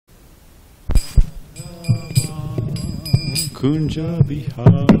Kunja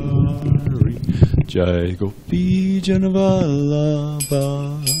Bihari Jai Gopi Janavallabha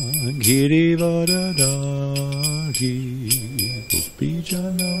Girivardhari Gopi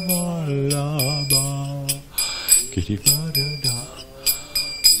Janavallabha Girivardhari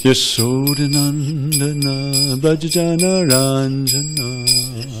Yasodhanandana Brajajana Ranjana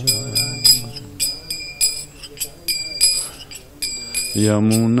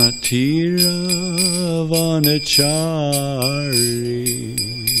Yamuna Tira Vanachari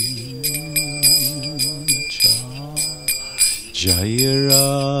Jaya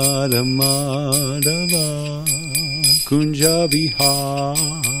Radha Madhava Kunja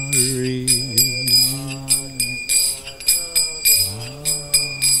Bihari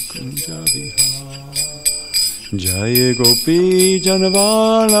Kunja Bihari Jaya Gopi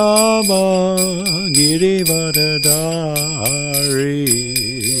Janavallabha Girivardhari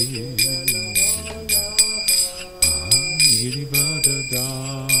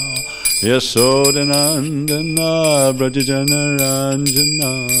Yasodhanandana Brajajana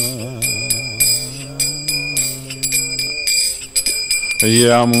Ranjana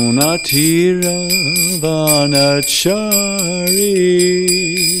Yamuna Tira Vanachari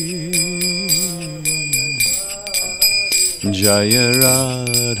Jaya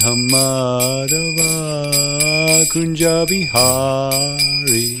Radha Madhava Kunja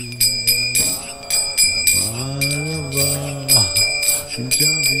Bihari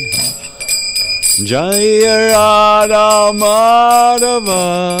Jaya Radha Madhava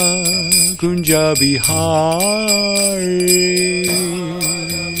Kunja Bihari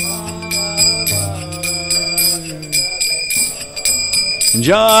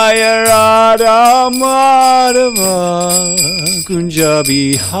Jaya Radha Madhava Kunja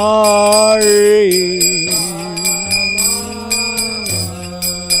Bihari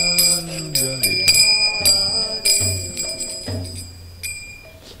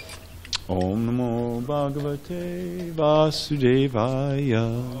Om Namo Bhagavate Vasudevaya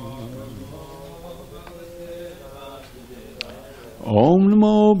Om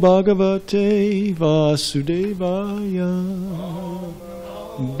Namo Bhagavate Vasudevaya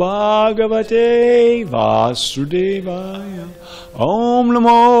Bhagavate Vasudevaya Om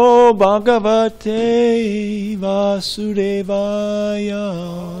Namo Bhagavate Vasudevaya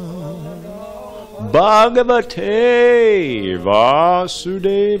Bhagavate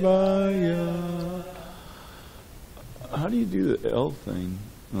Vasudevaya. How do you do the L thing?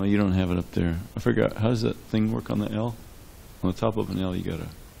 No, you don't have it up there. I forgot. How does that thing work on the L? On the top of an L, you got a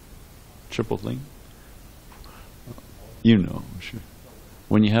triple thing? You know, sure.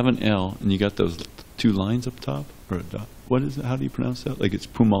 When you have an L and you got those two lines up top, or a dot, what is it? How do you pronounce that? Like it's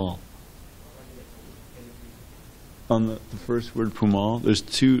Pumal. On the first word Pumal, there's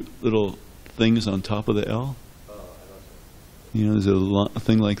two little things on top of the L. You know, there's a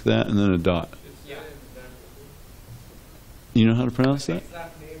thing like that and then a dot. You know how to pronounce that?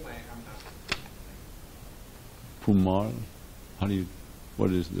 Pumar. How do you,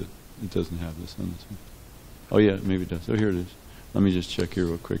 what is it? It doesn't have this on this one. Oh yeah, maybe it does. Oh, here it is. Let me just check here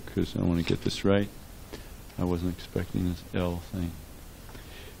real quick because I want to get this right. I wasn't expecting this L thing.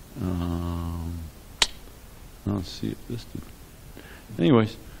 I don't see it listed.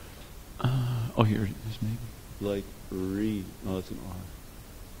 Anyways. Oh, here it is, maybe. Like re. Oh, it's an R.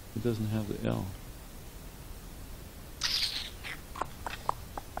 It doesn't have the L.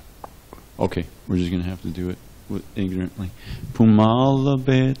 Okay, we're just going to have to do it ignorantly. Pumala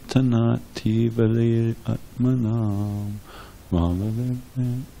betanati valir atmanam.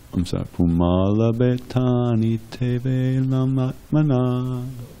 I'm sorry. Pumala betani tevelam atmanam.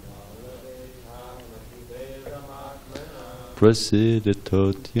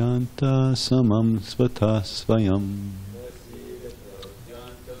 Prasidatotyanta samam svata svayam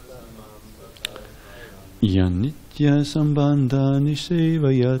Yanitya sambandha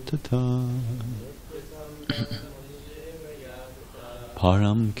nisevayatata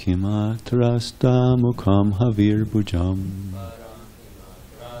Param kimatrasta mukham havir bhujam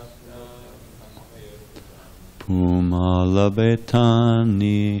Pumala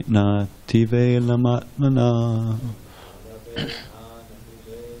betani nativelamatmana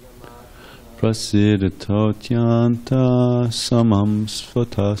Prasidatotyanta samam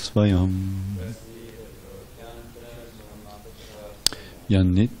svata svayam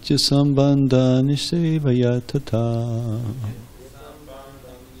Yanitya sambandha nisevayatata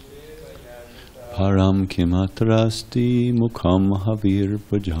Param kimatrasti mukham havir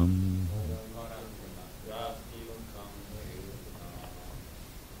bhajam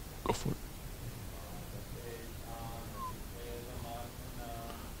Go for it.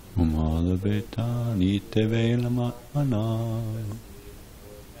 Umalabeta nitevelamana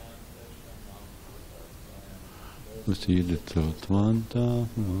Usiditotwanta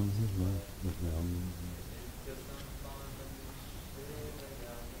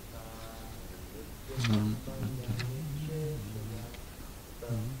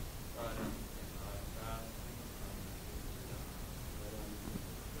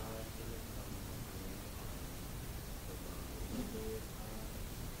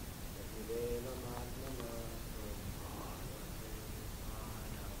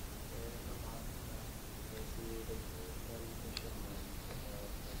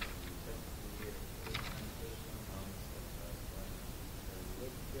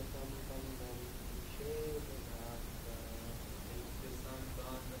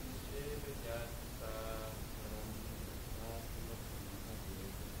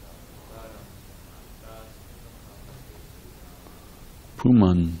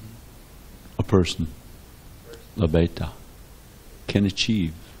Puman, a person, labeta, can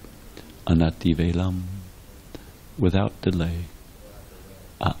achieve anativelam, without delay,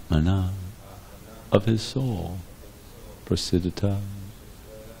 atmana, of his soul, prasiddhata,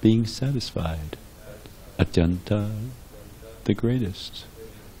 being satisfied, atyanta, the greatest,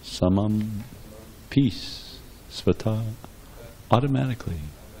 samam, peace, svata, automatically,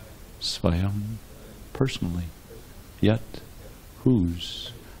 svayam, personally, yat,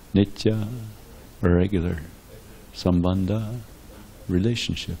 whose, nitya, regular, sambandha,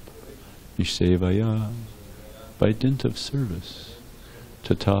 relationship, nishevaya, by dint of service,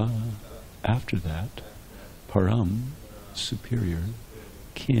 tata, after that, param, superior,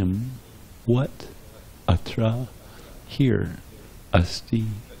 kim, what, atra, here, asti,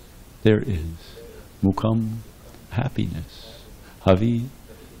 there is, mukam, happiness, havi,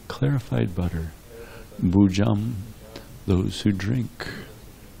 clarified butter, bhujam, those who drink.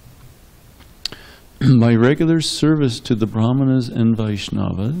 By regular service to the Brahmanas and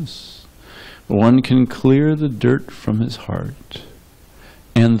Vaishnavas, one can clear the dirt from his heart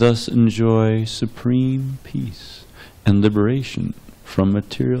and thus enjoy supreme peace and liberation from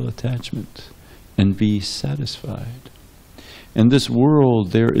material attachment and be satisfied. In this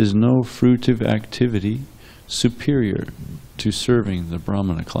world there is no fruitive activity superior to serving the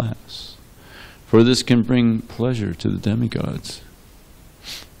Brahmana class, for this can bring pleasure to the demigods,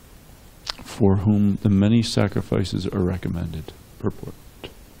 for whom the many sacrifices are recommended. Purport.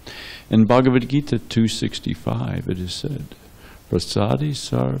 In Bhagavad Gita 265 it is said, Prasadi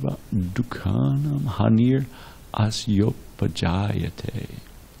sarva dukhanam hanir asyopajayate.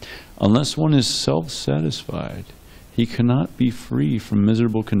 Unless one is self-satisfied, he cannot be free from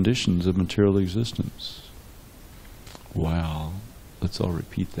miserable conditions of material existence. Wow. Let's all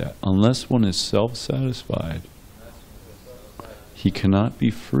repeat that. Unless one is self-satisfied, he cannot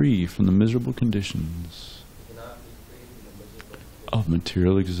be free from the miserable conditions of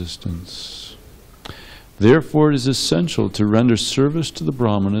material existence. Therefore, it is essential to render service to the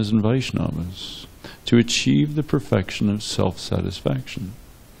Brahmanas and Vaishnavas to achieve the perfection of self-satisfaction.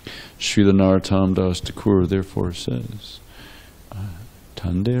 Srila Narottam Das Thakur therefore says,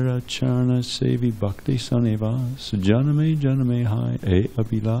 Tandera charna sevi bhakti sanevas janame janame hai e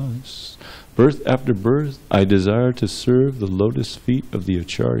abhilas. Birth after birth, I desire to serve the lotus feet of the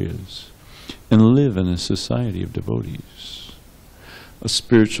acharyas and live in a society of devotees. A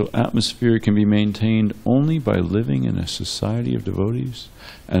spiritual atmosphere can be maintained only by living in a society of devotees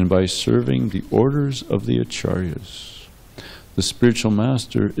and by serving the orders of the acharyas. The spiritual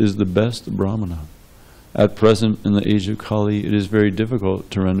master is the best Brahmana. At present, in the age of Kali, it is very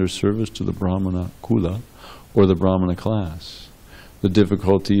difficult to render service to the Brahmana Kula, or the Brahmana class. The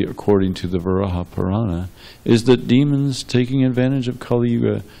difficulty, according to the Varaha Purana, is that demons taking advantage of Kali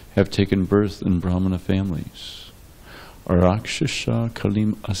Yuga have taken birth in Brahmana families. Arakshasha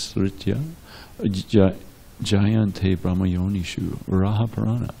Kalim Asritya Jayante Brahmayonishu, Varaha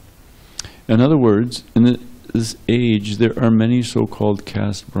Purana. In other words, in this age, there are many so-called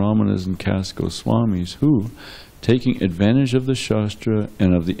caste Brahmanas and caste Goswamis who, taking advantage of the Shastra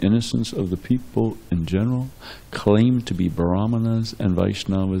and of the innocence of the people in general, claim to be Brahmanas and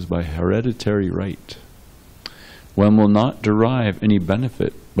Vaishnavas by hereditary right. One will not derive any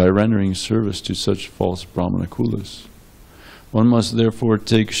benefit by rendering service to such false Brahmana kulas. One must therefore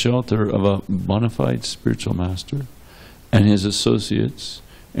take shelter of a bona fide spiritual master and his associates,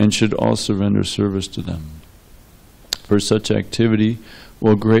 and should also render service to them. For such activity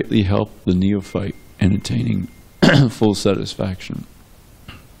will greatly help the neophyte in attaining full satisfaction.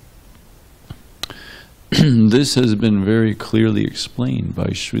 This has been very clearly explained by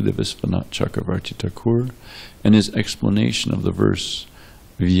Srila Visvanath Chakravarti Thakur in his explanation of the verse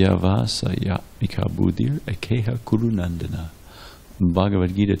Vyavasaya Mikabudir Ekeha Kurunandana.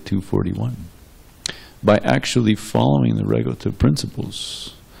 Bhagavad Gita 2:41. By actually following the regulative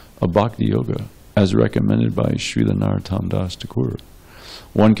principles of Bhakti Yoga, as recommended by Srila Narottam Das Thakur,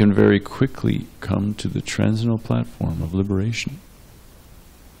 one can very quickly come to the transcendental platform of liberation.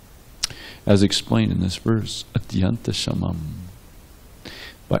 As explained in this verse, Atyanta Shamam.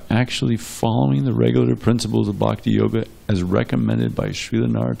 By actually following the regulative principles of Bhakti Yoga, as recommended by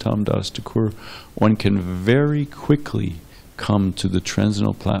Srila Narottam Das Thakur, one can very quickly come to the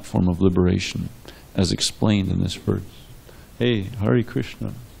transcendental platform of liberation, as explained in this verse. Hey, Hare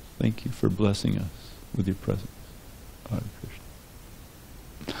Krishna, thank you for blessing us with your presence. Hare Krishna.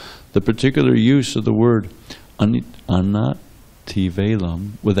 The particular use of the word anativelam,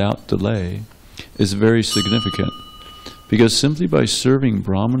 without delay, is very significant, because simply by serving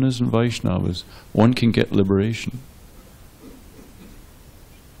Brahmanas and Vaishnavas, one can get liberation.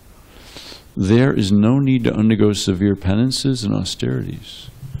 There is no need to undergo severe penances and austerities.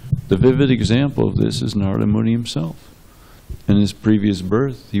 The vivid example of this is Narada Muni himself. In his previous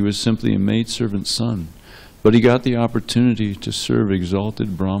birth, he was simply a maidservant's son, but he got the opportunity to serve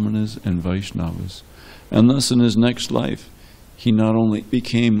exalted Brahmanas and Vaishnavas. And thus in his next life, he not only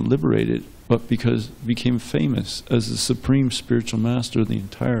became liberated, but became famous as the supreme spiritual master of the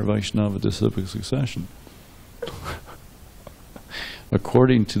entire Vaishnava disciplic succession.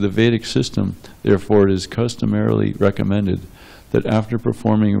 According to the Vedic system, therefore, it is customarily recommended that after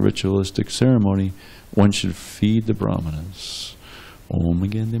performing a ritualistic ceremony, one should feed the Brahmanas. Om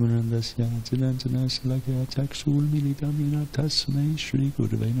Gandimarandasya Chidantanashalakya Chakshul Militamina Tasmai Shri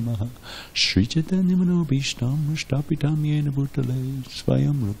Gurave Namaha Shri Chaitanyamano Bhishtam Rishtapitam Yena Bhutale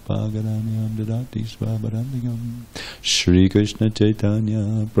Svayam Rupagaranyam Dadati Svabarandagam Shri Krishna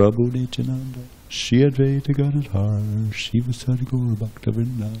Chaitanya Prabhu Nityananda Shri Advaita Gadadhar Shiva Sadguru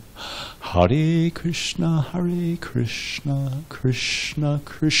Bhaktivinoda Hare Krishna Krishna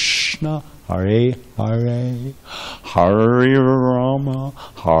Krishna Hare Hare Hare Rama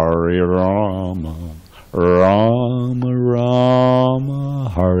Rama Rama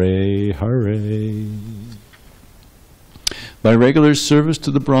Hare Hare. By regular service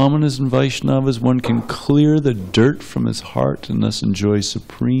to the Brahmanas and Vaishnavas, one can clear the dirt from his heart and thus enjoy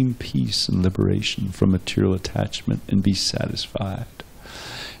supreme peace and liberation from material attachment and be satisfied.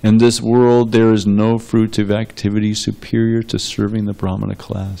 In this world, there is no fruitive activity superior to serving the Brahmana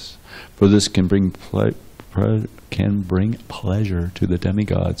class, for this can bring pleasure to the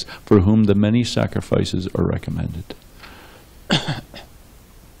demigods, for whom the many sacrifices are recommended.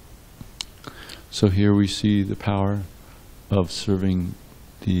 So here we see the power of serving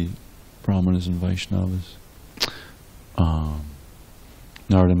the Brahmanas and Vaishnavas.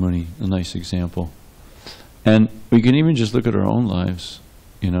 Narada Muni, a nice example. And we can even just look at our own lives,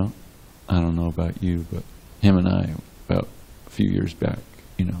 you know. I don't know about you, but him and I, about a few years back,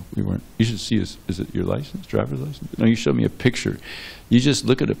 you know, we weren't, you should see his, is it your license, driver's license? No, you showed me a picture. You just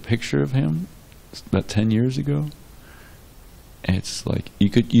look at a picture of him about 10 years ago, and it's like, you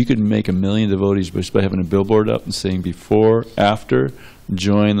could make 1 million devotees just by having a billboard up and saying before, after,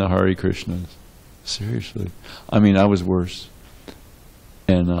 join the Hare Krishnas. Seriously. I mean, I was worse.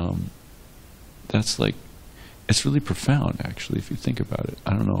 And that's like, it's really profound, actually, if you think about it.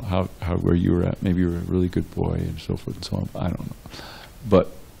 I don't know how where you were at. Maybe you were a really good boy and so forth and so on. I don't know.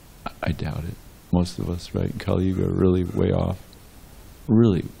 But I doubt it. Most of us, right, in Kali Yuga are really way off.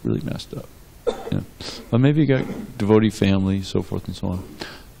 Really, really messed up. Yeah. But maybe you got devotee family, so forth and so on.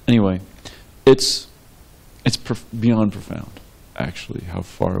 Anyway, it's beyond profound, actually, how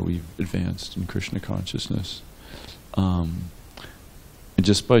far we've advanced in Krishna consciousness. And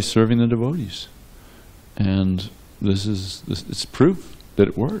just by serving the devotees. And it's proof that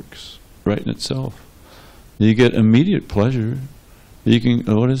it works, right in itself. You get immediate pleasure. You can,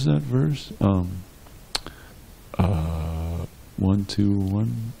 what is that verse?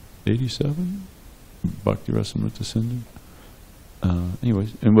 12187? Bhakti Rasamrita Sindhu.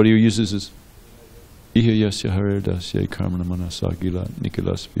 Anyways, and what he uses is Iha yasya hare dasya karmana manasa gila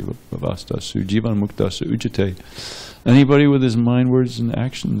nikilas vavastasu jivan muktasu ujate. Anybody with his mind, words, and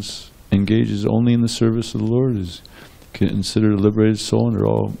actions engages only in the service of the Lord is considered a liberated soul under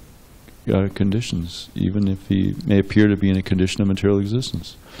all conditions, even if he may appear to be in a condition of material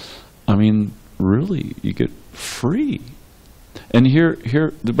existence. I mean, really, you get free. And here,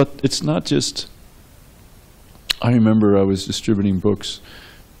 but it's not just. I remember I was distributing books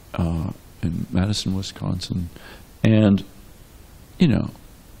in Madison, Wisconsin, and you know,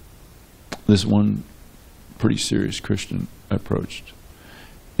 this one pretty serious Christian approached,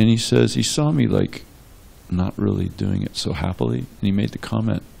 and he says he saw me like not really doing it so happily. And he made the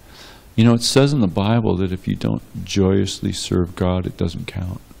comment, you know, it says in the Bible that if you don't joyously serve God, it doesn't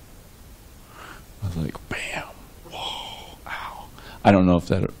count. I was like, bam, whoa, ow. I don't know if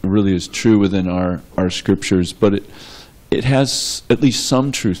that really is true within our scriptures, but it has at least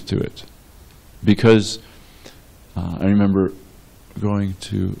some truth to it. Because I remember going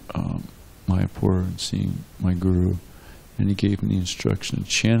to Mayapur and seeing my guru, and he gave me the instruction,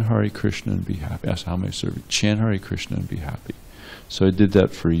 chant Hare Krishna and be happy. I asked, how may I serve you? Chant Hare Krishna and be happy. So I did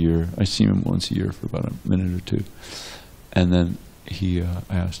that for a year. I see him once a year for about a minute or two. And then he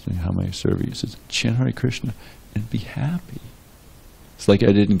asked me, how may I serve you? He says, chant Hare Krishna and be happy. It's like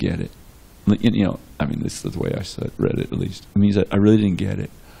I didn't get it. You know, I mean, this is the way I read it, at least. It means that I really didn't get it.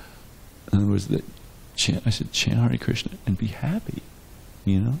 In other words, I said, chant Hare Krishna and be happy.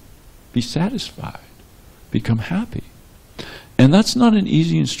 You know? Be satisfied. Become happy. And that's not an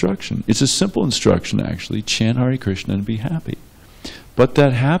easy instruction. It's a simple instruction, actually. Chant Hare Krishna and be happy. But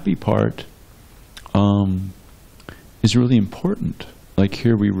that happy part is really important. Like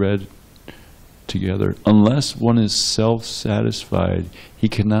here we read together, unless one is self-satisfied, he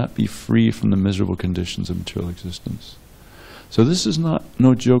cannot be free from the miserable conditions of material existence. So this is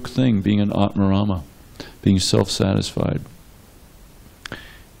no joke thing, being an Atmarama, being self-satisfied.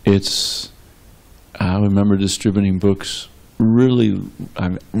 I remember distributing books really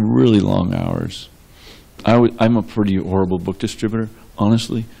long hours. I'm a pretty horrible book distributor,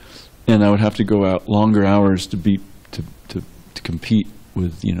 honestly, and I would have to go out longer hours to compete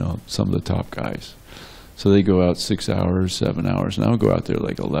with, you know, some of the top guys. So they go out 6 hours, 7 hours, and I would go out there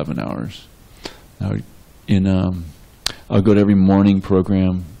like 11 hours. I'll go to every morning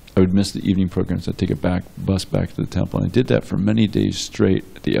program. I would miss the evening programs. I'd take a bus back to the temple, and I did that for many days straight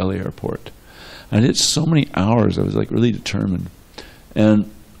at the LA airport. I did so many hours. I was like really determined, and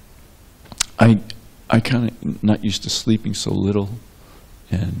I kind of not used to sleeping so little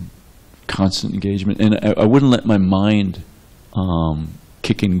and constant engagement, and I wouldn't let my mind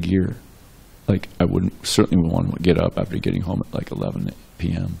kick in gear. Like I certainly wouldn't want to get up after getting home at like 11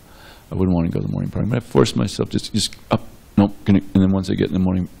 p.m. I wouldn't want to go to the morning program. But I forced myself just up. Nope. And then once I get in the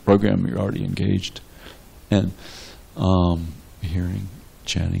morning program, you're already engaged, and hearing,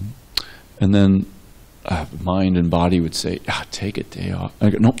 chanting, and then mind and body would say, take a day off. I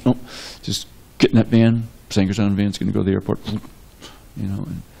go, nope, just get in that van. Sankirtan van's going to go to the airport, you know,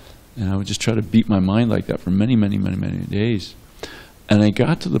 and I would just try to beat my mind like that for many days. And I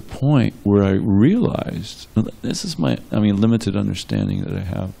got to the point where I realized, this is my, limited understanding that I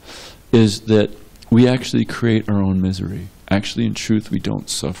have, is that we actually create our own misery. Actually, in truth, we don't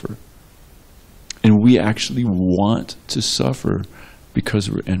suffer. And we actually want to suffer because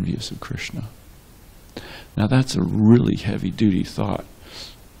we're envious of Krishna. Now that's a really heavy-duty thought.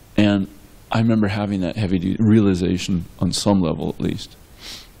 And I remember having that heavy-duty realization, on some level at least,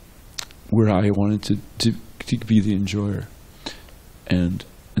 where I wanted to be the enjoyer, and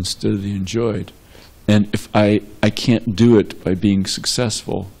instead of the enjoyed. And if I can't do it by being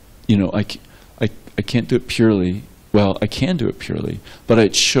successful, you know, I can't do it purely. Well, I can do it purely, but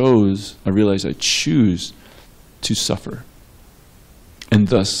I realize I choose to suffer, and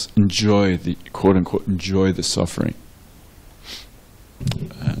thus enjoy the, quote-unquote, enjoy the suffering.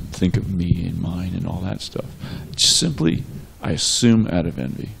 Think of me and mine and all that stuff. Simply, I assume out of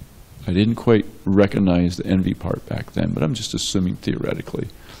envy. I didn't quite recognize the envy part back then, but I'm just assuming theoretically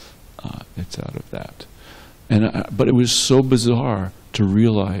it's out of that. But it was so bizarre to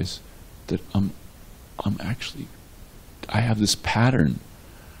realize that I have this pattern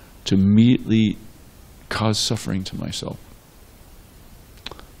to immediately cause suffering to myself.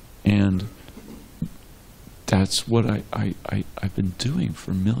 And that's what I've been doing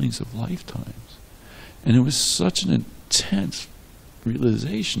for millions of lifetimes. And it was such an intense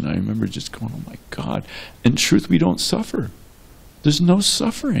realization. I remember just going, oh my God. In truth, we don't suffer. There's no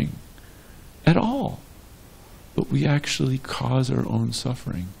suffering at all. But we actually cause our own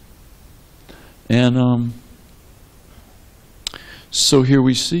suffering. And so here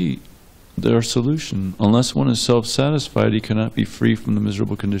we see their solution. Unless one is self-satisfied, he cannot be free from the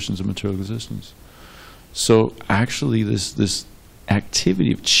miserable conditions of material existence. So actually this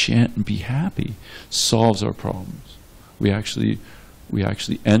activity of chant and be happy solves our problems. We actually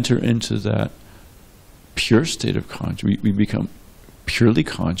enter into that pure state of consciousness. We become purely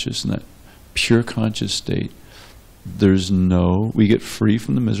conscious in that pure conscious state. We get free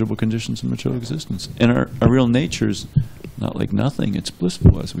from the miserable conditions of material existence. And our real nature is not like nothing, it's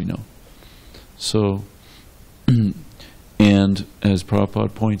blissful, as we know. So, and as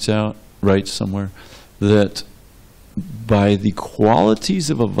Prabhupada points out, writes somewhere, that by the qualities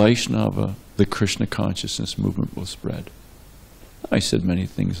of a Vaishnava, the Krishna consciousness movement will spread. I said many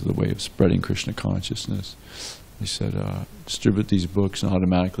things in the way of spreading Krishna consciousness. He said, distribute these books and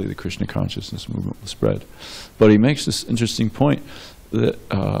automatically the Krishna consciousness movement will spread. But he makes this interesting point that,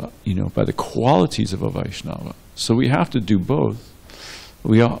 by the qualities of a Vaishnava. So we have to do both.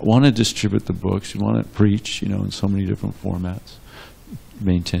 We want to distribute the books, we want to preach, in so many different formats,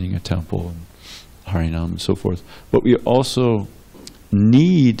 maintaining a temple and Harinam and so forth. But we also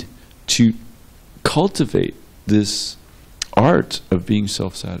need to cultivate this art of being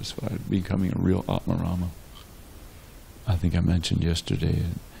self-satisfied, becoming a real Atmarama. I think I mentioned yesterday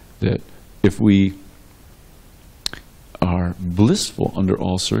that if we are blissful under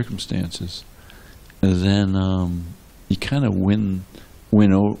all circumstances, then you kind of win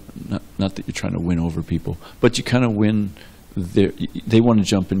over, not that you're trying to win over people, but you kind of win, they want to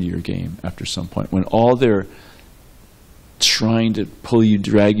jump into your game after some point. When all they're trying to pull you,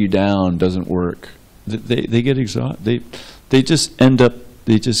 drag you down doesn't work, they get exhausted. They just end up,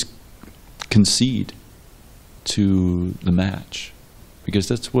 they just concede to the match, because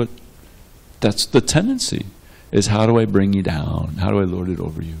that's the tendency, is how do I bring you down? How do I lord it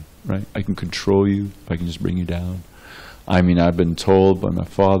over you, right? I can control you, I can just bring you down. I mean, I've been told by my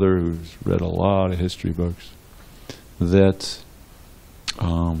father, who's read a lot of history books, that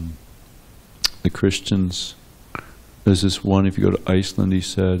the Christians, there's this one, if you go to Iceland, he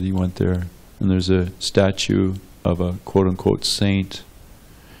said, he went there, and there's a statue of a quote-unquote saint,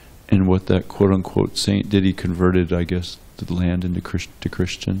 and what that quote-unquote saint did, he converted, I guess, the land into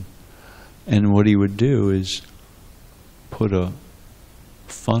Christian. And what he would do is put a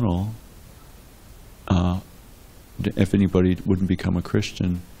funnel, if anybody wouldn't become a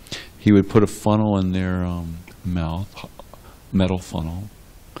Christian, he would put a funnel in their mouth, metal funnel,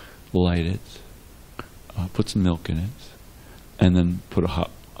 light it, put some milk in it, and then put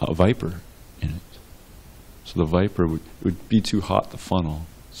a viper in it. So the viper would be too hot, the funnel,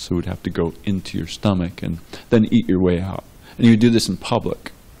 so it would have to go into your stomach and then eat your way out. And you would do this in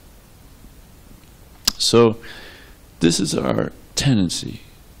public. So this is our tendency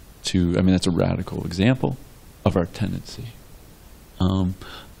to, I mean, that's a radical example of our tendency. And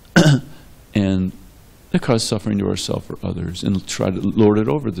it causes suffering to ourselves or others, and try to lord it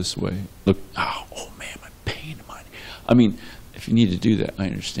over this way. Look, oh man, my pain, I mean, if you need to do that, I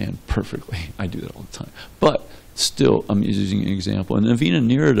understand perfectly. I do that all the time. But still, I'm using an example. And Navina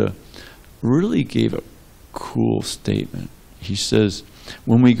Nirada really gave a cool statement. He says,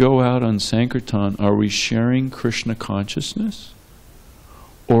 when we go out on Sankirtan, are we sharing Krishna consciousness?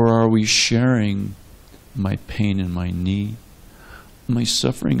 Or are we sharing my pain in my knee, my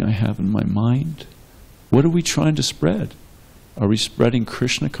suffering I have in my mind? What are we trying to spread? Are we spreading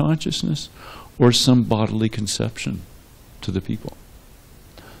Krishna consciousness or some bodily conception to the people?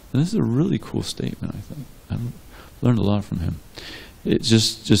 And this is a really cool statement, I think. I learned a lot from him. It's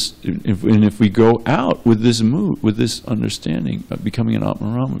if we go out with this mood, with this understanding of becoming an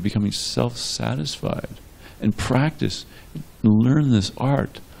Atmarama, becoming self-satisfied, and practice, and learn this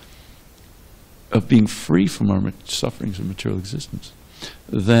art of being free from our sufferings of material existence,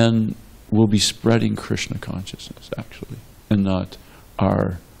 then we'll be spreading Krishna consciousness, actually, and not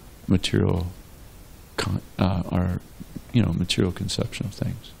our material, material conception of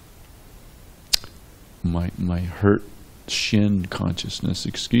things. My hurt shin consciousness.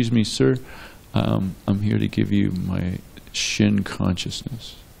 Excuse me, sir. I'm here to give you my shin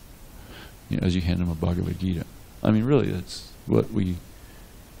consciousness. As you hand him a Bhagavad Gita. I mean, really, that's what we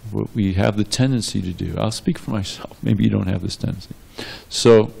have the tendency to do. I'll speak for myself. Maybe you don't have this tendency.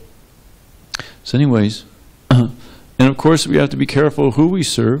 So anyways, and of course we have to be careful who we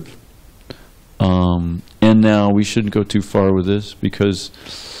serve. And now we shouldn't go too far with this, because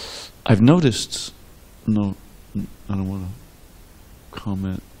I've noticed, no, I don't want to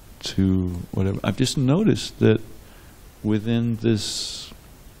comment to whatever. I've just noticed that within this,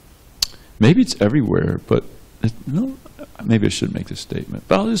 maybe it's everywhere, but no, maybe I shouldn't make this statement,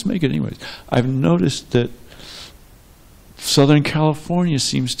 but I'll just make it anyways. I've noticed that Southern California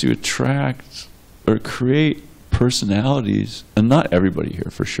seems to attract or create personalities, and not everybody here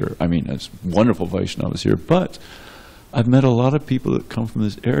for sure. I mean, there's wonderful Vaishnavas here, but I've met a lot of people that come from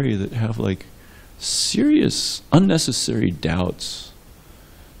this area that have like serious, unnecessary doubts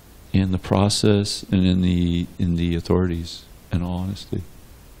in the process and in the authorities, in all honesty.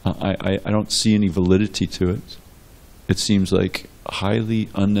 I don't see any validity to it. It seems like highly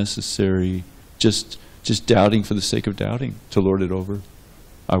unnecessary, just doubting for the sake of doubting, to lord it over,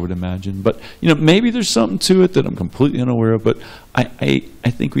 I would imagine. But maybe there's something to it that I'm completely unaware of, but I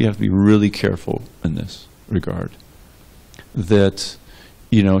think we have to be really careful in this regard. That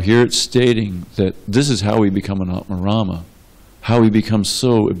here it's stating that this is how we become an Atmarama. How we become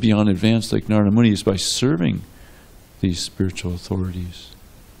so beyond advanced like Narada Muni is by serving these spiritual authorities.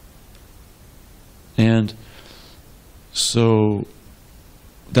 And so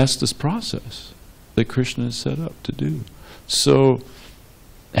that's this process that Krishna is set up to do. So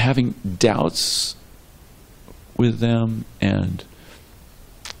having doubts with them and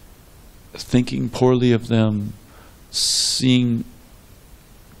thinking poorly of them,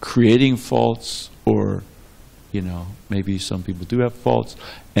 creating faults, or maybe some people do have faults,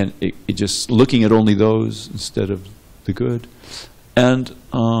 and it just looking at only those instead of the good, and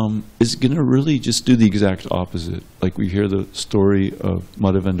is going to really just do the exact opposite. Like we hear the story of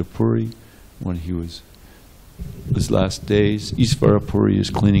Madhavendra Puri when he was his last days. Isvara Puri is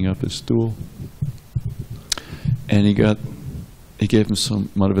cleaning up his stool, and he gave him some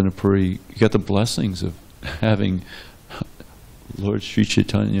Madhavendra Puri. He got the blessings of having Lord Sri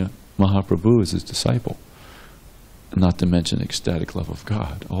Chaitanya Mahaprabhu as his disciple, not to mention ecstatic love of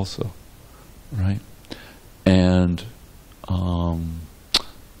God also, right? And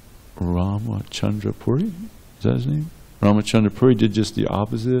Ramachandra Puri, is that his name? Ramachandra Puri did just the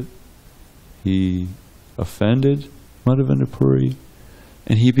opposite. He offended Madhavendra Puri,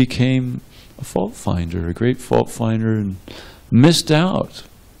 and he became a fault finder, a great fault finder, and missed out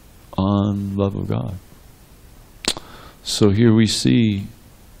on love of God. So here we see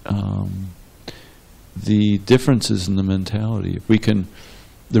the differences in the mentality. If we can,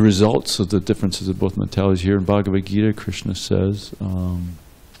 the results of the differences of both mentalities here in Bhagavad Gita, Krishna says,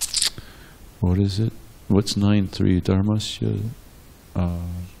 what is it? What's 9.3? Dharmasya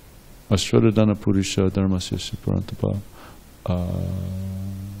Ashradadana Purusha Dharmasya Shiparantapa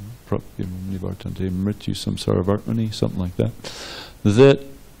Nivartante Mrityu Samsara Vartmani, something like that. That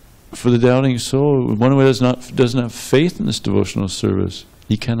for the doubting soul, one who doesn't have faith in this devotional service,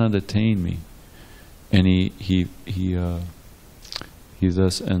 he cannot attain me. And he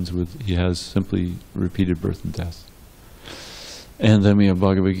thus ends with, he has simply repeated birth and death. And then we have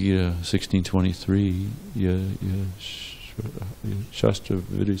Bhagavad Gita 16:23, Shastra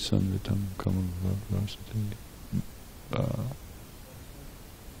Vidisamritam Kama Vasati.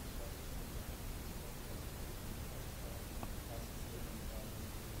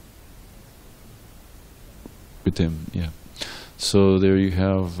 With him, yeah. So there you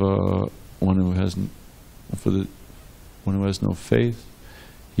have one who has no faith.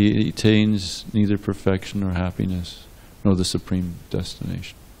 He attains neither perfection nor happiness, nor the supreme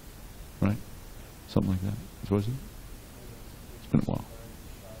destination. Right? Something like that. What was it? It's been a while.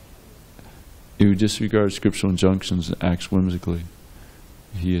 He who disregards scriptural injunctions and acts whimsically,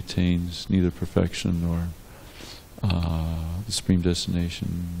 he attains neither perfection nor the supreme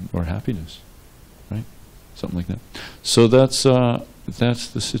destination or happiness. Right? Something like that. So that's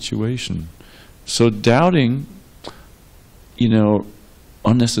the situation. So doubting,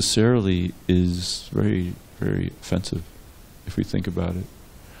 unnecessarily is very, very offensive if we think about it.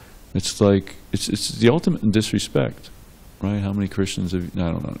 It's like it's the ultimate in disrespect, right? How many Christians have,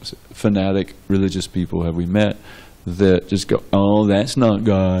 I don't know, fanatic religious people have we met that just go, oh, that's not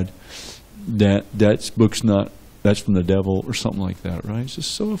God, that's book's not, that's from the devil, or something like that, right? It's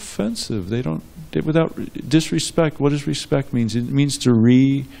just so offensive. Without disrespect, what does respect mean? It means to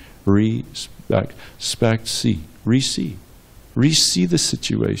respect. Re-see the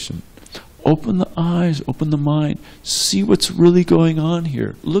situation. Open the eyes, open the mind, see what's really going on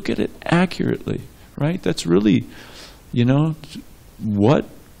here. Look at it accurately, right? That's really,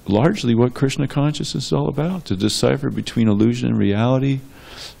 largely what Krishna consciousness is all about, to decipher between illusion and reality.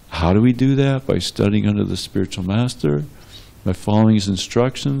 How do we do that? By studying under the spiritual master, by following his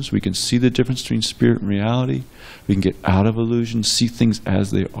instructions. We can see the difference between spirit and reality. We can get out of illusion, see things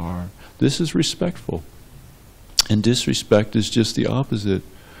as they are. This is respectful. And disrespect is just the opposite.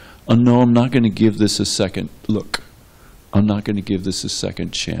 Oh, no, I'm not going to give this a second look. I'm not going to give this a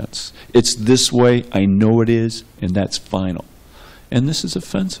second chance. It's this way, I know it is, and that's final. And this is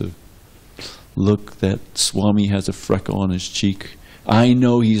offensive. Look, that Swami has a freckle on his cheek. I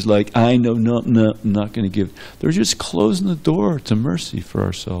know he's like, I know, no, I'm not going to give. They're just closing the door to mercy for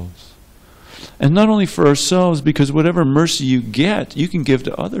ourselves. And not only for ourselves, because whatever mercy you get, you can give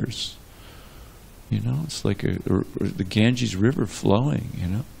to others. It's like the Ganges River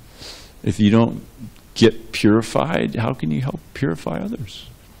flowing, If you don't get purified, how can you help purify others?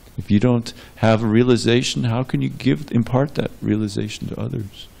 If you don't have a realization, how can you impart that realization to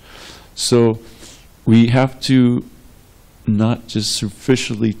others? So we have to not just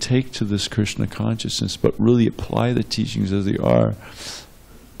superficially take to this Krishna consciousness, but really apply the teachings as they are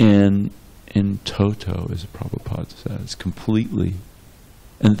in toto, as Prabhupada says, completely.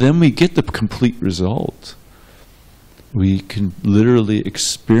 And then we get the complete result. We can literally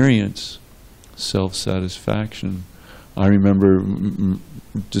experience self-satisfaction. I remember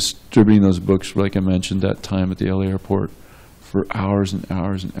distributing those books, like I mentioned, that time at the LA airport for hours and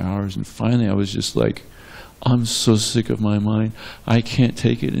hours and hours. And finally I was just like, I'm so sick of my mind. I can't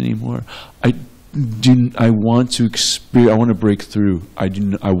take it anymore. I want to experience, I want to break through. I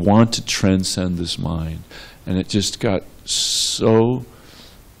want to transcend this mind. And it just got such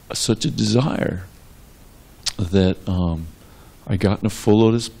a desire that I got in a full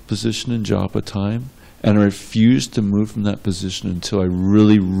lotus position in japa time, and I refused to move from that position until I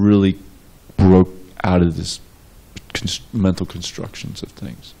really, really broke out of this mental constructions of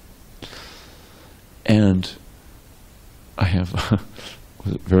things. And I have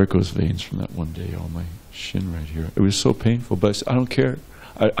varicose veins from that one day on my shin right here. It was so painful, but I said, I don't care.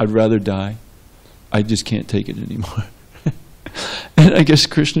 I'd rather die. I just can't take it anymore. And I guess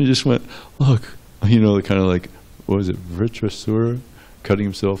Krishna just went, look, you know, kind of like, what was it, Vritrasura, cutting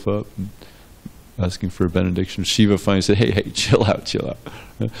himself up and asking for a benediction. Shiva finally said, hey, chill out, chill out.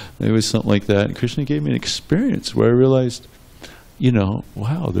 It was something like that. And Krishna gave me an experience where I realized, you know,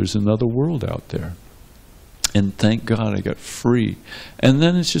 wow, there's another world out there. And thank God I got free. And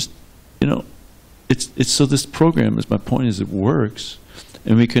then it's just, you know, it's so this program, is my point is, it works,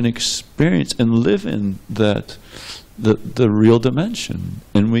 and we can experience and live in that, the real dimension,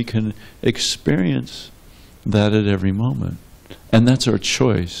 and we can experience that at every moment. And that's our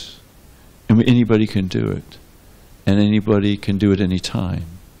choice. And anybody can do it. And anybody can do it any time.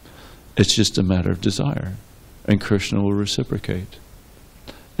 It's just a matter of desire. And Krishna will reciprocate.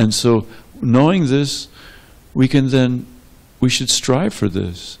 And so, knowing this, we should strive for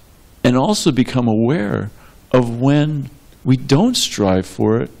this. And also become aware of when we don't strive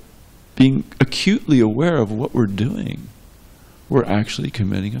for it, being acutely aware of what we're doing. We're actually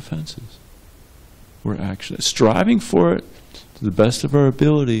committing offenses. We're actually striving for it to the best of our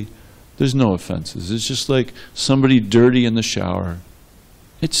ability. There's no offenses. It's just like somebody dirty in the shower.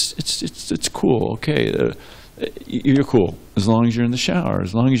 It's cool. Okay, you're cool as long as you're in the shower.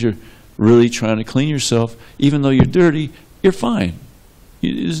 As long as you're really trying to clean yourself, even though you're dirty, you're fine.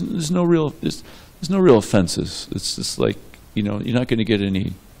 There's no real offenses. It's just like, you know, you're not going to get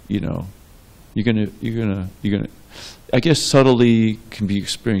any. You know, you're gonna. I guess subtly can be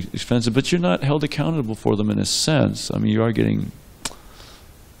expensive, but you're not held accountable for them in a sense. I mean, you are getting.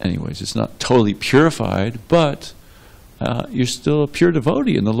 Anyways, it's not totally purified, but you're still a pure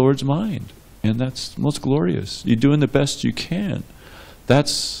devotee in the Lord's mind, and that's most glorious. You're doing the best you can. You're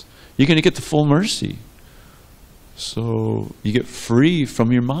going to get the full mercy. So you get free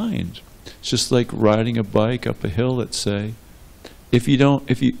from your mind. It's just like riding a bike up a hill, let's say. If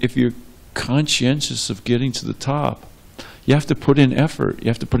you're conscientious of getting to the top, you have to put in effort. You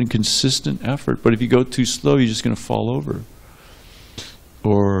have to put in consistent effort. But if you go too slow, you're just going to fall over,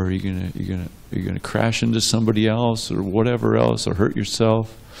 or you're gonna crash into somebody else, or whatever else, or hurt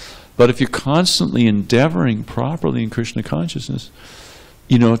yourself. But if you're constantly endeavoring properly in Krishna consciousness,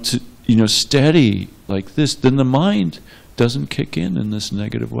 steady like this, then the mind doesn't kick in this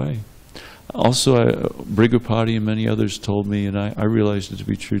negative way. Also, Brigupati and many others told me, and I realized it to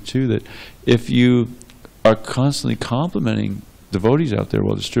be true too, that if you are constantly complimenting devotees out there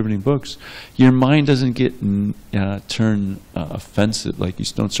while distributing books, your mind doesn't get turn offensive, like you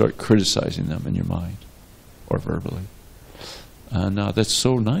don't start criticizing them in your mind or verbally. That's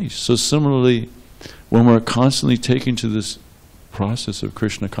so nice. So similarly, when we're constantly taken to this process of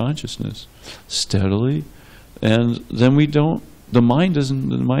Krishna consciousness steadily, and then the mind is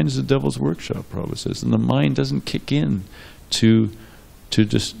the devil's workshop, Prabhupada says, and the mind doesn't kick in to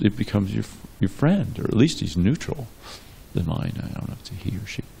just, it becomes your friend, or at least he's neutral. The mind, I don't know if it's a he or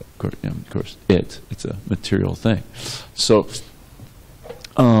she, but of course it's a material thing. So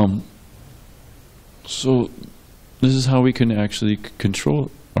this is how we can actually control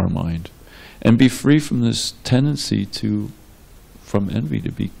our mind and be free from this tendency from envy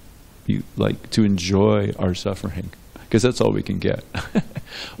to be like to enjoy our suffering, because that's all we can get.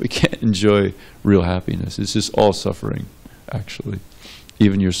 We can't enjoy real happiness. It's just all suffering, actually.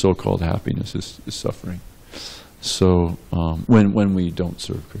 Even your so-called happiness is suffering. So when we don't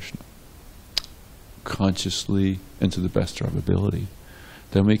serve Krishna consciously and to the best of our ability,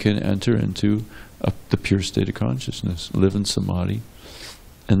 then we can enter into the pure state of consciousness, live in samadhi,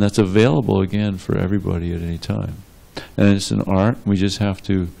 and that's available again for everybody at any time. And it's an art. We just have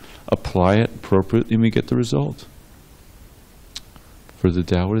to apply it appropriately, and we get the result. For the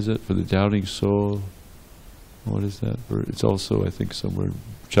doubt, what is it? For the doubting soul, what is that? It's also, I think, somewhere in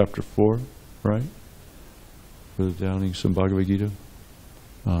chapter 4, right? For the doubting, some Bhagavad Gita.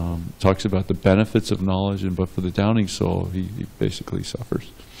 talks about the benefits of knowledge, but for the doubting soul, he basically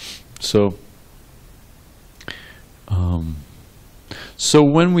suffers. So, so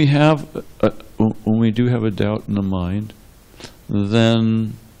when we have, when we do have a doubt in the mind,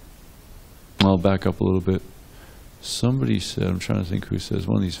 then I'll back up a little bit. Somebody said, I'm trying to think who says,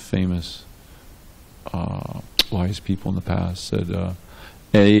 one of these famous wise people in the past said,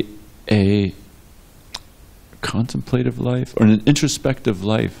 a contemplative life or an introspective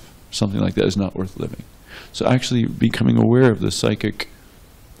life, something like that, is not worth living. So actually becoming aware of the psychic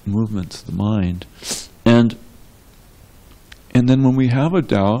movements of the mind, and then when we have a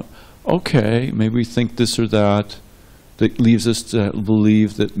doubt, okay, maybe we think this or that leaves us to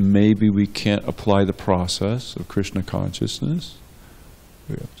believe that maybe we can't apply the process of Krishna consciousness.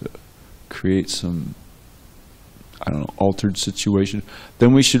 We have to create some, I don't know, altered situation.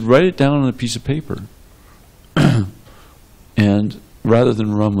 Then we should write it down on a piece of paper, and rather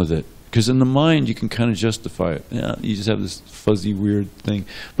than run with it. Because in the mind, you can kind of justify it. Yeah, you just have this fuzzy, weird thing.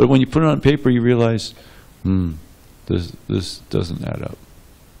 But when you put it on paper, you realize, this doesn't add up.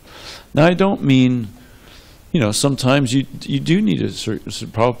 Now, I don't mean, sometimes you do need a certain,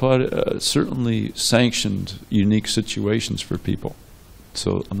 Prabhupada certainly sanctioned unique situations for people.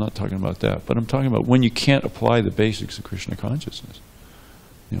 So I'm not talking about that. But I'm talking about when you can't apply the basics of Krishna consciousness.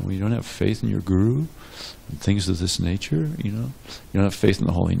 When you don't have faith in your guru, and things of this nature, you don't have faith in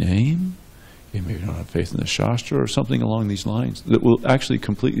the holy name, you maybe don't have faith in the Shastra or something along these lines that will actually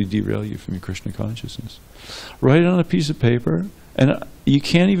completely derail you from your Krishna consciousness. Write it on a piece of paper, and you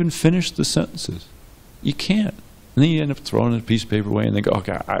can't even finish the sentences. You can't. And then you end up throwing a piece of paper away and then go,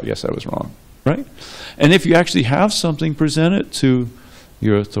 okay, I guess I was wrong, right? And if you actually have something, present it to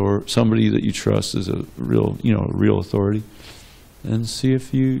your somebody that you trust as a real, real authority, and see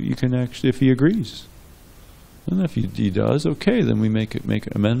if you can actually, if he agrees. And if he does, okay, then we make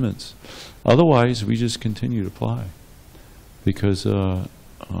amendments. Otherwise, we just continue to apply, because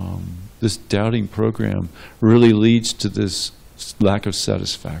this doubting program really leads to this lack of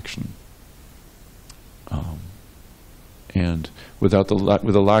satisfaction. And with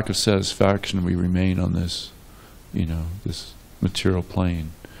a lack of satisfaction, we remain on this, this material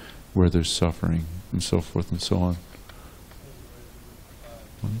plane where there's suffering and so forth and so on.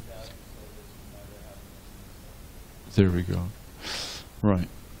 There we go. Right.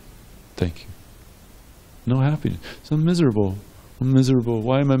 Thank you. No happiness. So I'm miserable. I'm miserable.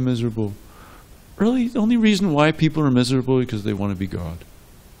 Why am I miserable? Really, the only reason why people are miserable is because they want to be God.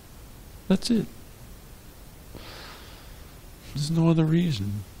 That's it. There's no other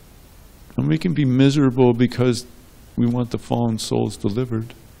reason. And we can be miserable because we want the fallen souls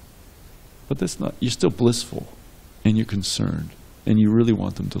delivered. But that's not, you're still blissful, and you're concerned, and you really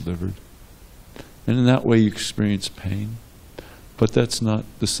want them delivered. And in that way you experience pain. But that's not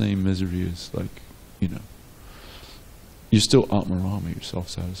the same misery as, like, you're still Atmarama, you're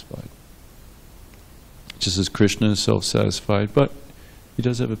self-satisfied. Just as Krishna is self-satisfied, but he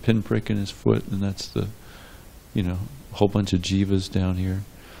does have a pinprick in his foot, and that's the, a whole bunch of jivas down here.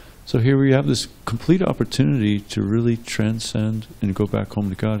 So here we have this complete opportunity to really transcend and go back home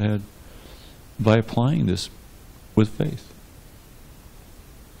to Godhead by applying this with faith.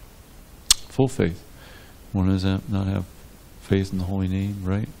 Full faith. One does not have faith in the holy name,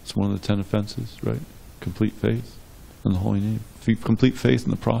 right? It's one of the 10 offenses, right? Complete faith in the holy name. Complete faith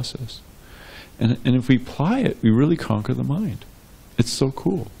in the process. And if we apply it, we really conquer the mind. It's so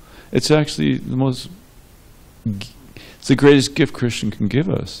cool. It's actually it's the greatest gift Christian can give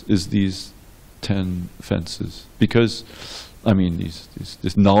us, is these 10 offenses. Because,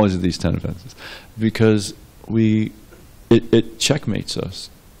 this knowledge of these 10 offenses. Because it checkmates us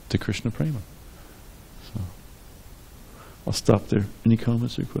to Krishna Prema. So I'll stop there. Any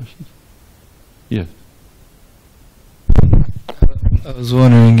comments or questions? Yes. I was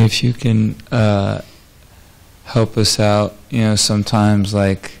wondering if you can help us out. Sometimes,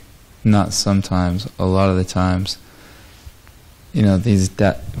 not sometimes, a lot of the times, these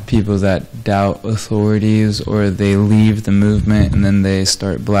people that doubt authorities, or they leave the movement and then they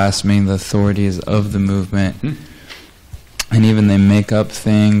start blaspheming the authorities of the movement. And even they make up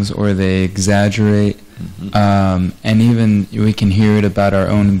things, or they exaggerate. And even we can hear it about our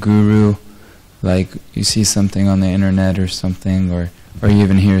own guru, like you see something on the internet or something, or you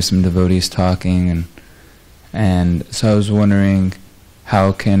even hear some devotees talking, and so I was wondering,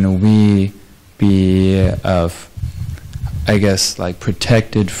 how can we be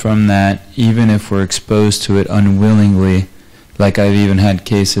protected from that, even if we're exposed to it unwillingly? Like, I've even had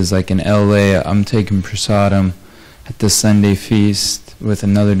cases, like in LA, I'm taking prasadam at the Sunday feast, with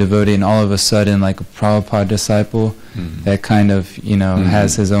another devotee, and all of a sudden, like a Prabhupada disciple that kind of,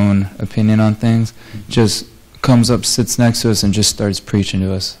 has his own opinion on things, just comes up, sits next to us, and just starts preaching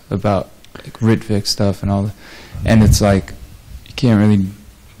to us about like Ritvik stuff and all that. And it's like, you can't really,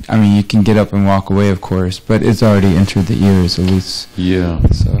 you can get up and walk away, of course, but it's already entered the ears, at least. Yeah.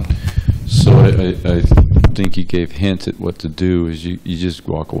 So I think he gave hints at what to do, is you just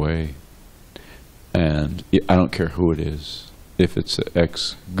walk away. And I don't care who it is. If it's an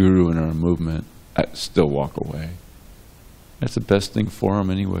ex-guru in our movement, I still walk away. That's the best thing for him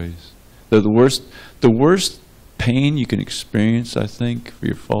anyways. The worst pain you can experience, I think, for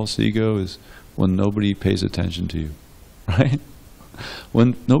your false ego is when nobody pays attention to you, right?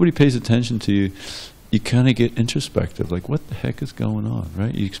 When nobody pays attention to you, you kind of get introspective, like what the heck is going on,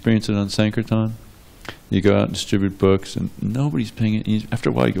 right? You experience it on Sankirtan. You go out and distribute books, and nobody's paying it. After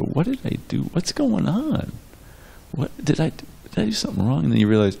a while, you go, "What did I do? What's going on? What did I do? Did I do something wrong?" And then you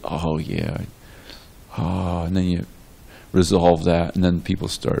realize, "Oh yeah, and then you resolve that, and then people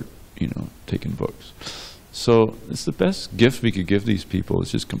start, taking books. So it's the best gift we could give these people is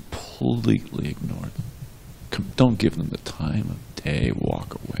just completely ignore them. Don't give them the time of day.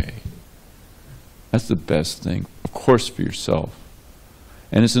 Walk away. That's the best thing, of course, for yourself.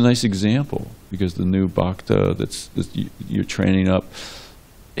 And it's a nice example, because the new bhakta that you're training up,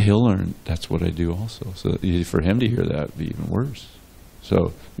 he'll learn that's what I do also. So for him to hear that would be even worse.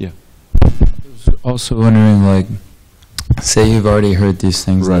 So, yeah. I was also wondering, like, say you've already heard these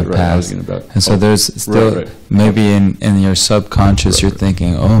things in the past, and so there's still, maybe in your subconscious you're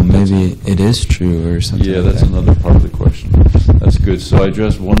thinking, oh, maybe it is true or something. Yeah, like that's another part of the question. That's good. So I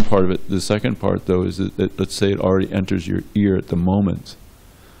addressed one part of it. The second part, though, is that let's say it already enters your ear at the moment.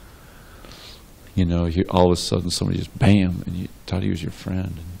 All of a sudden somebody just bam, and you thought he was your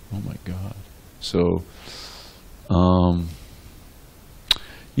friend, and oh my God. So,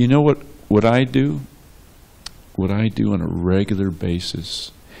 what I do? What I do on a regular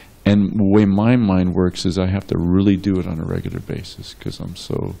basis, and the way my mind works is I have to really do it on a regular basis because I'm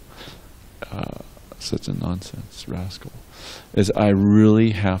so such a nonsense rascal, is I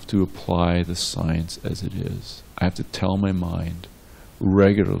really have to apply the science as it is. I have to tell my mind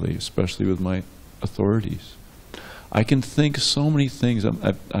regularly, especially with my authorities. I can think so many things.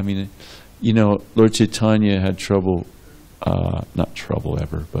 Lord Chaitanya had trouble, not trouble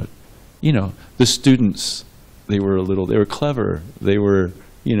ever, but, the students, they were clever. They were,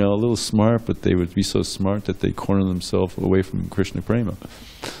 a little smart, but they would be so smart that they corner themselves away from Krishna Prema.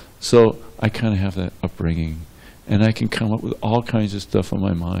 So I kind of have that upbringing, and I can come up with all kinds of stuff on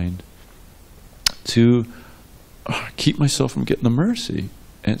my mind to keep myself from getting the mercy.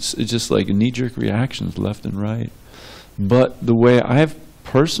 And it's just like knee-jerk reactions left and right. But the way I've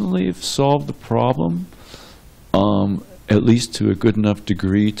personally solved the problem, at least to a good enough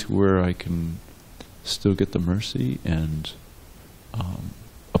degree to where I can still get the mercy and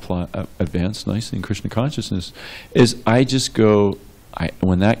advance nicely in Krishna consciousness, is I just go,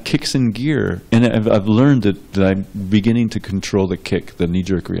 when that kicks in gear, and I've learned that I'm beginning to control the kick, the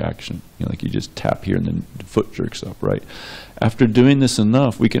knee-jerk reaction. Like you just tap here and then the foot jerks up, right? After doing this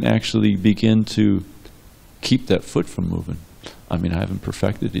enough, we can actually begin to keep that foot from moving. I haven't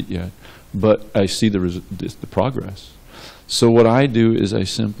perfected it yet, but I see the progress. So what I do is I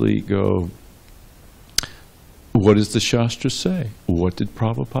simply go, what does the Shastra say? What did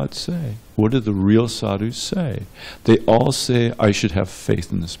Prabhupada say? What did the real sadhus say? They all say I should have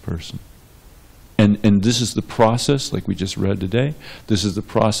faith in this person. And this is the process, like we just read today, this is the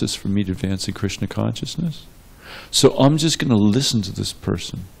process for me to advance in Krishna consciousness. So I'm just going to listen to this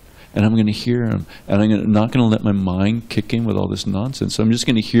person, and I'm going to hear him, and I'm not going to let my mind kick in with all this nonsense. So I'm just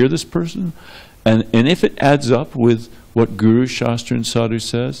going to hear this person, and if it adds up with what Guru, Shastra, and Sadhu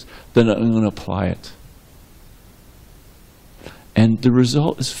says, then I'm going to apply it. And the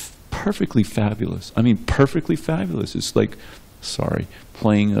result is perfectly fabulous. Perfectly fabulous. It's like,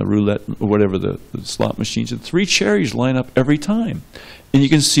 playing a roulette or whatever, the slot machines, and 3 cherries line up every time. And you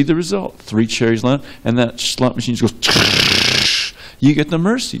can see the result. 3 cherries line up, and that slot machine goes, you get the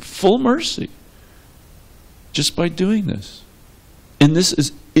mercy, full mercy, just by doing this. And this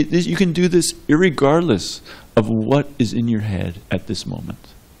is, you can do this irregardless of what is in your head at this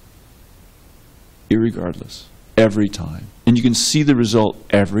moment. Irregardless. Every time. And you can see the result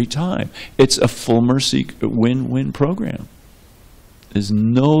every time. It's a full mercy win-win program. There's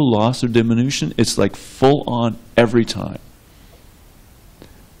no loss or diminution. It's like full on every time.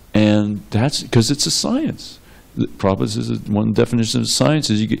 And that's because it's a science. Prabhupada says one definition of science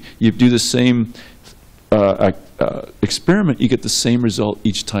is you do the same experiment, you get the same result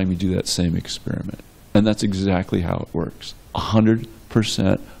each time you do that same experiment. And that's exactly how it works. 100%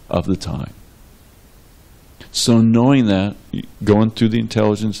 99% of the time. So knowing that, going through the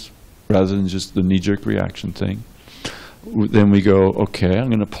intelligence rather than just the knee-jerk reaction thing, then we go, okay, I'm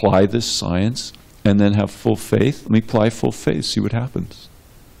going to apply this science and then have full faith. Let me apply full faith, see what happens.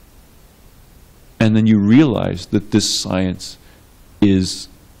 And then you realize that this science is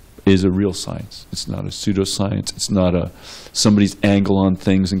a real science. It's not a pseudoscience. It's not somebody's angle on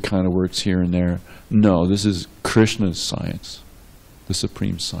things and kind of works here and there. No, this is Krishna's science, the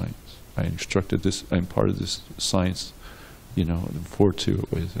supreme science. I instructed this, I'm part of this science, you know, 4-2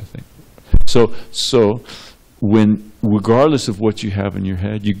 it was, I think. So when, regardless of what you have in your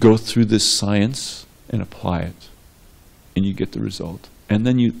head, you go through this science and apply it, and you get the result. And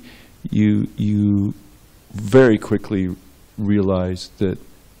then you very quickly realize that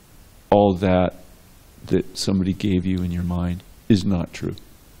all that somebody gave you in your mind is not true.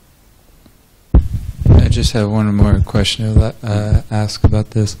 I just have one more question to ask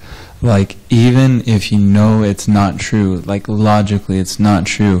about this. Like, even if you know it's not true, like logically it's not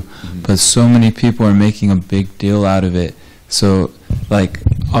true, but so many people are making a big deal out of it. So, like,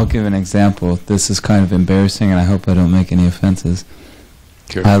 I'll give an example. This is kind of embarrassing, and I hope I don't make any offenses.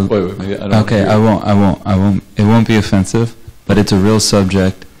 Wait, maybe I don't okay, I won't. It won't be offensive, but it's a real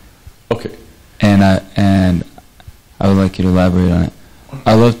subject. Okay. And I would like you to elaborate on it.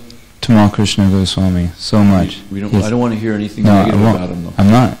 I love Tamal Krishna Goswami so much. I don't want to hear anything negative about him, though. I'm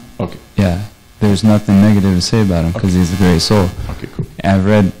not. Okay. Yeah, there's nothing negative to say about him because he's a great soul. Okay, cool. I've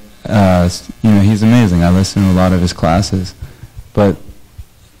read, he's amazing. I listen to a lot of his classes. But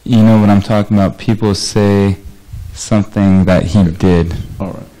you know what I'm talking about? People say something that he did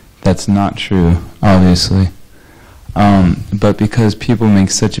that's not true, obviously. But because people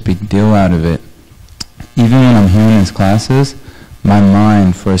make such a big deal out of it, even when I'm hearing his classes, my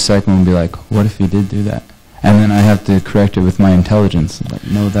mind for a second will be like, what if he did do that? And then I have to correct it with my intelligence. Like,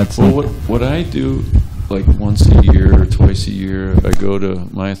 no, that's not. Well, what I do, like once a year or twice a year, I go to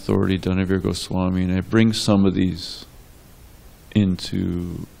my authority, Dhanavir Goswami, and I bring some of these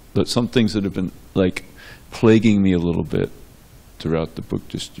into, some things that have been like plaguing me a little bit throughout the book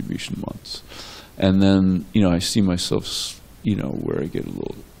distribution months. And then, I see myself, where I get a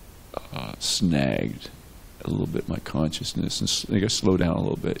little snagged a little bit, my consciousness, and I gotta slow down a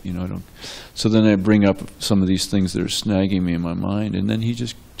little bit, so then I bring up some of these things that are snagging me in my mind, and then he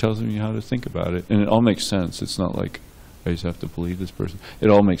just tells me how to think about it. And it all makes sense. It's not like I just have to believe this person. It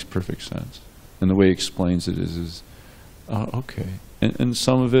all makes perfect sense. And the way he explains it is okay. And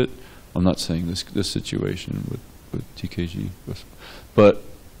some of it, I'm not saying this situation with TKG, but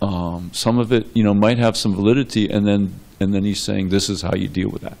some of it, might have some validity, and then he's saying this is how you deal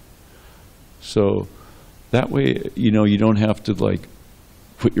with that. So that way, you don't have to like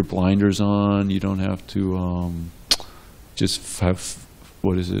put your blinders on. You don't have to just have faith.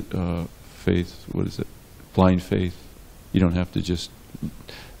 What is it? Blind faith. You don't have to just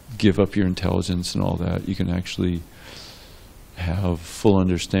give up your intelligence and all that. You can actually have full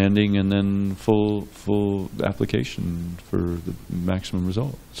understanding and then full application for the maximum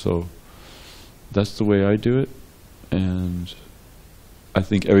result. So that's the way I do it, and I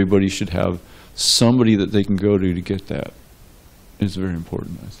think everybody should have somebody that they can go to get that. It's very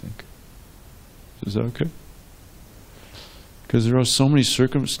important, I think. Is that okay? Because there are so many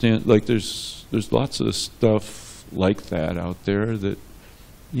circumstances, like there's lots of stuff like that out there that,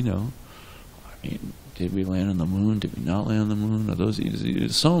 did we land on the moon? Did we not land on the moon? Are those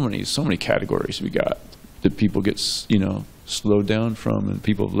so many categories we got that people get slowed down from, and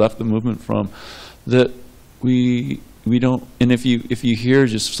people have left the movement from, that we don't. And if you hear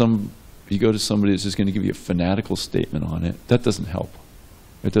just you go to somebody that's just going to give you a fanatical statement on it, that doesn't help.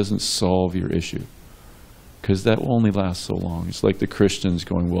 It doesn't solve your issue, because that will only last so long. It's like the Christians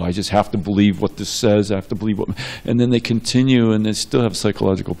going, well, I just have to believe what this says. I have to believe what, and then they continue, and they still have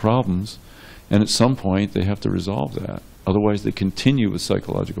psychological problems. And at some point, they have to resolve that. Otherwise, they continue with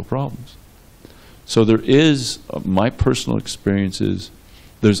psychological problems. So there is, my personal experience is,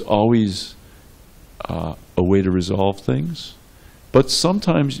 there's always a way to resolve things. But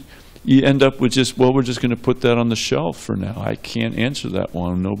sometimes you end up with just, well, we're just going to put that on the shelf for now. I can't answer that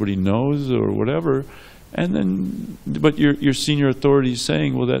one. Nobody knows or whatever. And then, but your senior authority is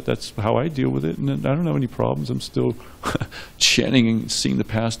saying, well, that's how I deal with it, and I don't have any problems. I'm still chanting and seeing the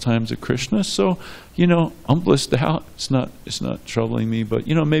pastimes of Krishna. So, I'm blissed out. It's not troubling me. But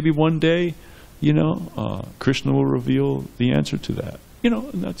maybe one day, Krishna will reveal the answer to that.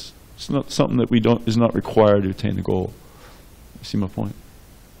 And it's not something that is not required to attain the goal. You see my point?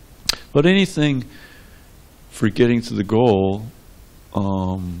 But anything for getting to the goal,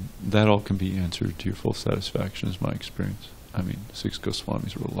 that all can be answered to your full satisfaction, is my experience. I mean, 6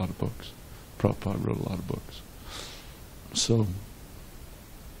 Goswamis wrote a lot of books. Prabhupada wrote a lot of books. So,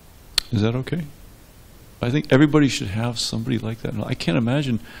 is that okay? I think everybody should have somebody like that. I can't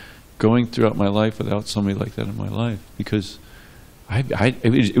imagine going throughout my life without somebody like that in my life, because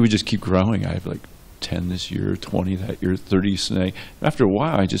it would just keep growing. I have like 10 this year, 20 that year, 30 today. After a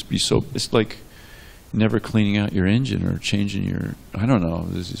while, I'd just be so, it's like never cleaning out your engine or changing your, I don't know,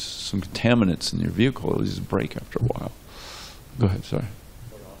 there's just some contaminants in your vehicle. It'll just break after a while. Go ahead, sorry.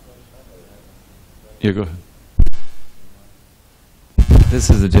 Yeah, go ahead. This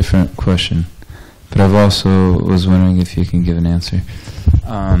is a different question, but I've also was wondering if you can give an answer.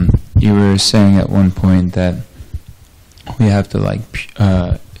 You were saying at one point that we have to like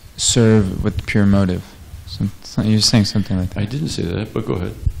serve with pure motive. You're saying something like that. I didn't say that, but go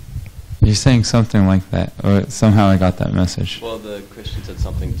ahead. You're saying something like that, or somehow I got that message. Well, the Christian said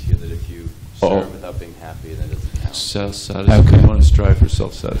something to you that if you serve without being happy, then it doesn't count. Self-satisfaction. Okay. You want to strive for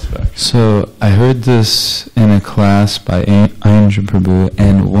self-satisfaction. So I heard this in a class by Angel Prabhu,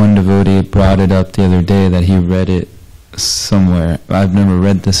 and one devotee brought it up the other day that he read it somewhere. I've never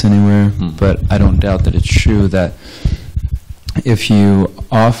read this anywhere, but I don't doubt that it's true that if you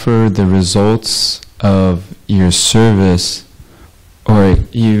offer the results of your service, or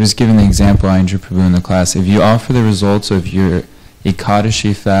he was giving the example, Angel Prabhu, in the class, if you offer the results of your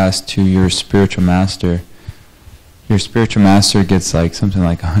Ekadashi fast to your spiritual master gets like something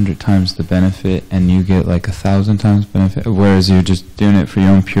like 100 times the benefit, and you get like 1,000 times benefit, whereas you're just doing it for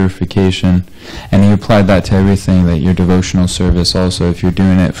your own purification. And he applied that to everything, that your devotional service also, if you're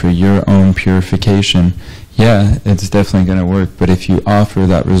doing it for your own purification, yeah, it's definitely going to work. But if you offer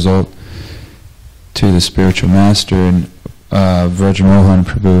that result to the spiritual master, and Vrajamohan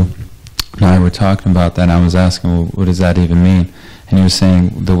Prabhu and I were talking about that, and I was asking, well, what does that even mean? And he was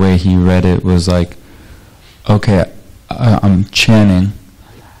saying the way he read it was like, okay, I'm chanting,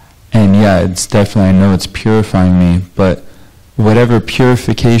 and yeah, it's definitely, I know it's purifying me, but whatever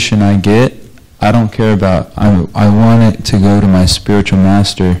purification I get, I don't care about. I want it to go to my spiritual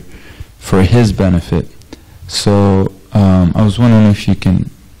master for his benefit. So I was wondering if you can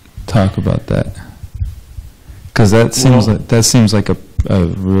talk about that, because that seems like a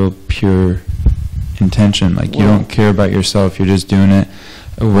real pure intention. Like you don't care about yourself; you're just doing it.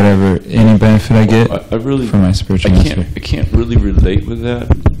 Whatever, any benefit I get from my spiritual master. I can't really relate with that,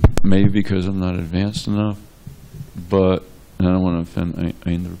 maybe because I'm not advanced enough, but, and I don't want to offend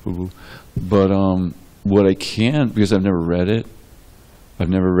Indra Prabhu, but what I can, because I've never read it, I've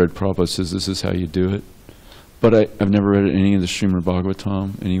never read Prabhupada says this is how you do it, but I've never read any of the Srimad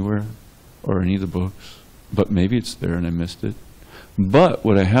Bhagavatam anywhere, or any of the books, but maybe it's there and I missed it. But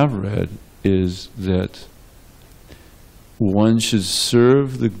what I have read is that one should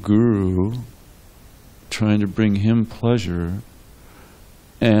serve the Guru, trying to bring him pleasure,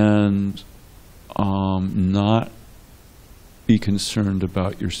 and not be concerned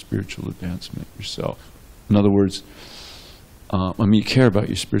about your spiritual advancement yourself. In other words, I mean, you care about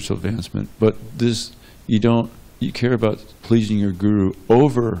your spiritual advancement, but you care about pleasing your Guru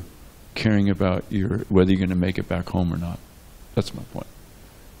over caring about whether you're going to make it back home or not. That's my point.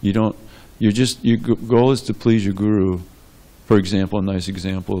 Your goal is to please your Guru. For example, a nice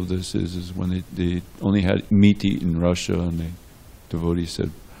example of this is when they only had meat to eat in Russia, and the devotee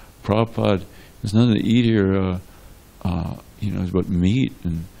said, Prabhupada, there's nothing to eat here, it's but meat,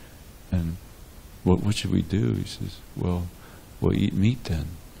 and what should we do? He says, well, eat meat then.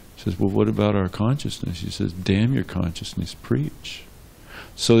 He says, well, what about our consciousness? He says, damn your consciousness, preach.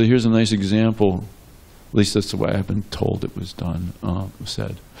 So here's a nice example, at least that's the way I've been told it was done,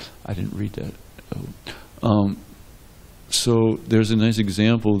 said. I didn't read that. So there's a nice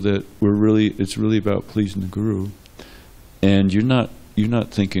example that it's really about pleasing the Guru, and you're not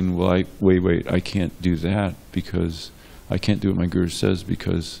thinking, well, wait, I can't do that because I can't do what my Guru says,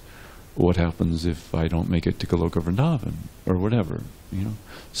 because what happens if I don't make it to Goloka Vrindavan or whatever,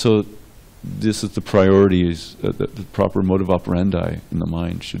 So this is the priority, is the proper motive operandi in the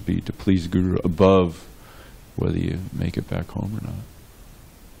mind should be to please Guru above whether you make it back home or not.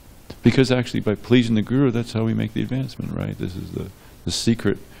 Because actually, by pleasing the Guru, that's how we make the advancement, right? This is the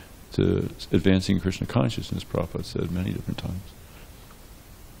secret to advancing Krishna consciousness, Prabhupada said many different times.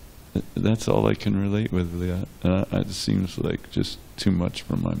 That's all I can relate with that. It seems like just too much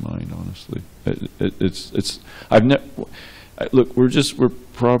for my mind, honestly. Look, we're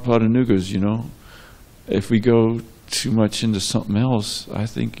Prabhupada Nugas, If we go too much into something else, I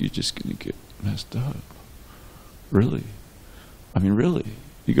think you're just going to get messed up. Really. I mean, really.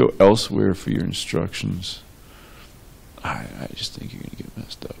 You go elsewhere for your instructions, I just think you're going to get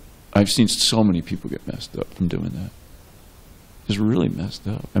messed up. I've seen so many people get messed up from doing that. is really messed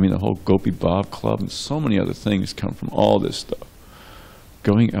up. I mean, the whole Gopi Bhav Club and so many other things come from all this stuff.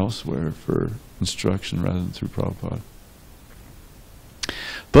 Going elsewhere for instruction rather than through Prabhupada.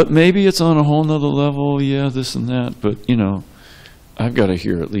 But maybe it's on a whole nother level, yeah, this and that, but, you know, I've got to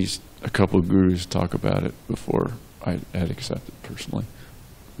hear at least a couple of gurus talk about it before I'd accept it personally.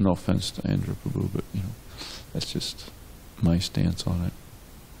 No offense to Andhra Prabhu, but, you know, that's just my stance on it.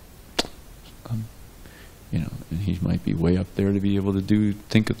 You know, and he might be way up there to be able to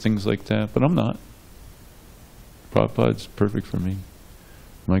think of things like that, but I'm not. Prabhupada's perfect for me.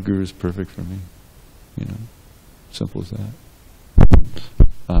 My guru is perfect for me. You know, simple as that.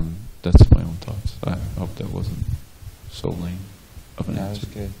 That's my own thoughts. I hope that wasn't so lame of an answer.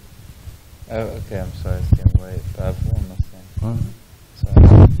 That was good. Oh, okay, I'm sorry, it's getting late, but I have one more thing. All right.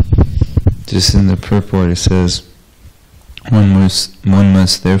 Sorry. Just in the purport it says, one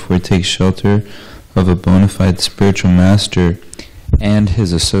must therefore take shelter of a bona fide spiritual master and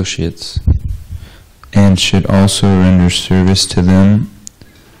his associates, and should also render service to them,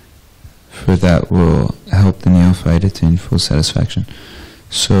 for that will help the neophyte attain full satisfaction.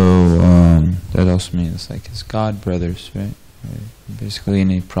 So that also means like his god brothers, right? Basically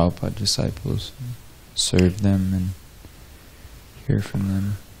any Prabhupada disciples, serve them and hear from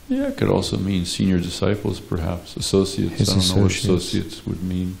them. Yeah, it could also mean senior disciples, perhaps associates. His I don't know what associates. associates would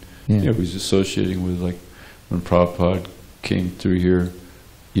mean. Yeah. Yeah, he's associating with, like, when Prabhupada came through here,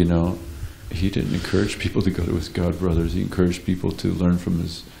 you know, he didn't encourage people to go to his god brothers. He encouraged people to learn from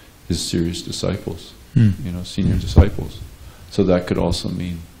his serious disciples, you know, senior disciples. So that could also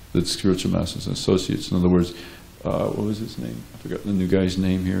mean that spiritual masters and associates. In other words, what was his name? I forgot the new guy's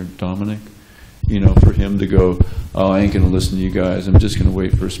name here, Dominic. You know, for him to go, oh, I ain't going to listen to you guys. I'm just going to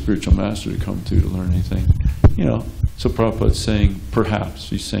wait for a spiritual master to come through to learn anything. You know, so Prabhupada's saying, perhaps,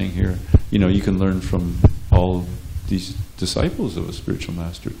 he's saying here, you know, you can learn from all these disciples of a spiritual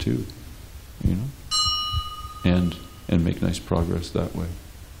master too, you know, and make nice progress that way.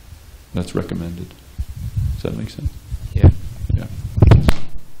 That's recommended. Does that make sense? Yeah. Yeah.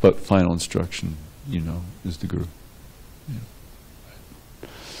 But final instruction, you know, is the guru. Yeah.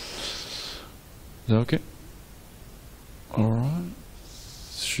 Is that okay? All right.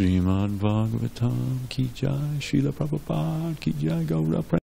 Srimadbhagavatam ki jai, Srila Prabhupada ki jai, Gaura